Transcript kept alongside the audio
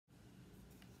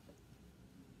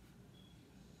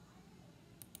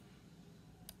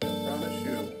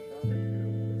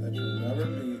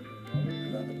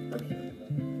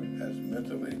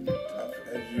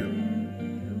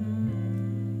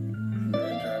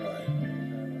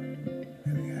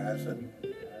Listen.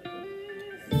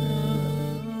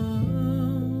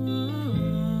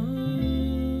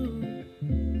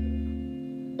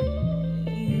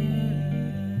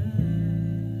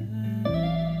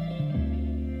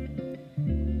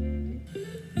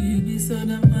 You be so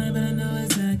damn fine, but I know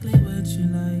exactly what you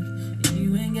like.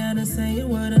 You ain't gotta say a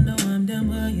word, I know I'm damn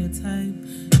well your type.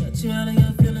 Got you out of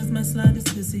your feelings, my slightest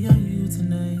pissy on you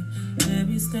tonight. Have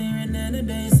you staring at the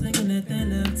day, slinking at that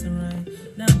left to right.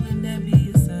 Now wouldn't that be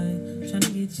your side? Trying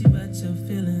to get you out your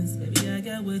feelings. Baby, I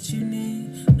got what you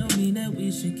need. Don't mean that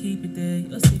we should keep it there.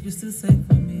 Your secret's still safe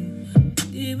for me.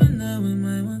 Even though we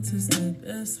might want to stay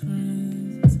best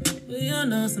friends, we all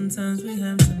know sometimes we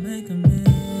have to make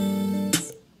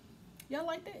amends. Y'all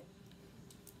like that?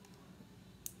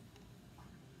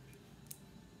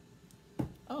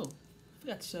 Oh, I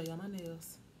forgot to show y'all my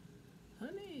nails.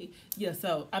 Honey. Yeah,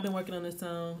 so I've been working on this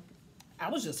song. I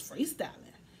was just freestyling.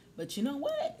 But you know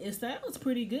what? It sounds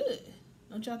pretty good.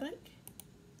 Don't y'all think?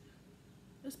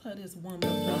 Let's play this one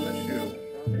more I promise you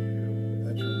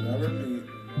that you'll never meet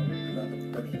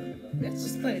another person Let's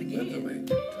just play it again. mentally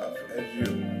tough as you.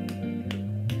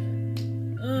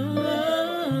 Oh,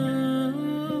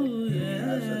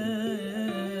 yeah.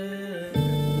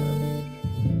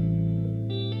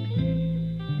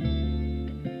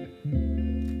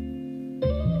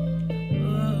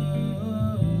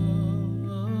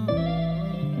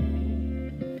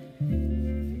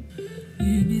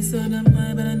 You be so damn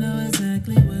fine, but I know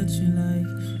exactly what you like.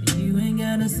 You ain't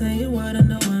gotta say a word, I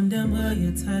know I'm damn well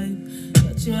your type.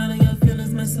 Got you out of your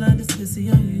feelings, my slightest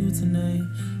pissy on you tonight.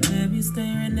 Have you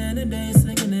staring at the day,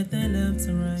 slinking at that left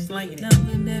to right. Now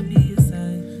wouldn't that be your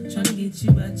side? Trying to get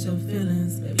you out your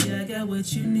feelings. Baby, I got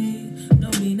what you need.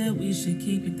 Don't mean that we should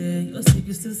keep it there. Your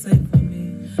secret's still safe for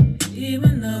me.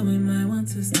 Even though we might want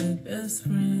to stay best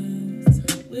friends,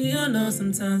 we all know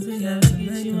sometimes we have to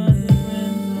make amends.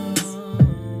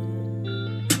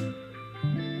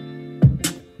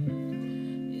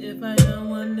 If I don't,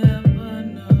 will never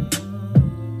know.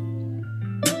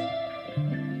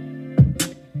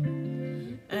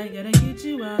 I gotta get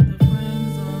you out the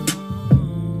friend zone.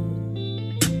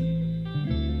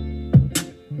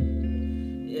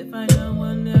 If I don't,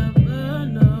 will never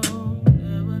know.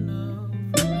 Never know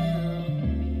for real.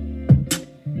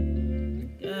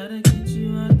 Gotta get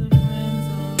you out the friend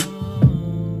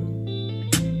zone.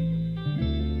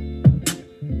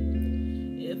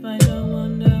 If I don't, will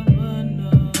never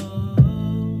know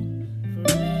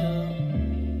for real.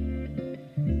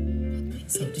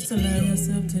 So just allow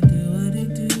yourself to do what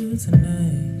it do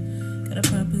tonight. Got a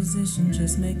proposition,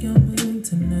 just make your move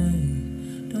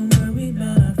tonight. Don't worry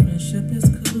about our friendship, it's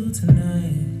cool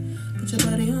tonight. Put your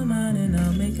body on mine and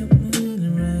I'll make it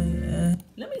moving right.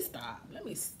 Let me stop.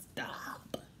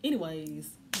 Anyways,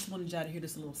 just wanted y'all to hear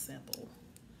this little sample.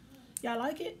 Y'all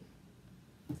like it?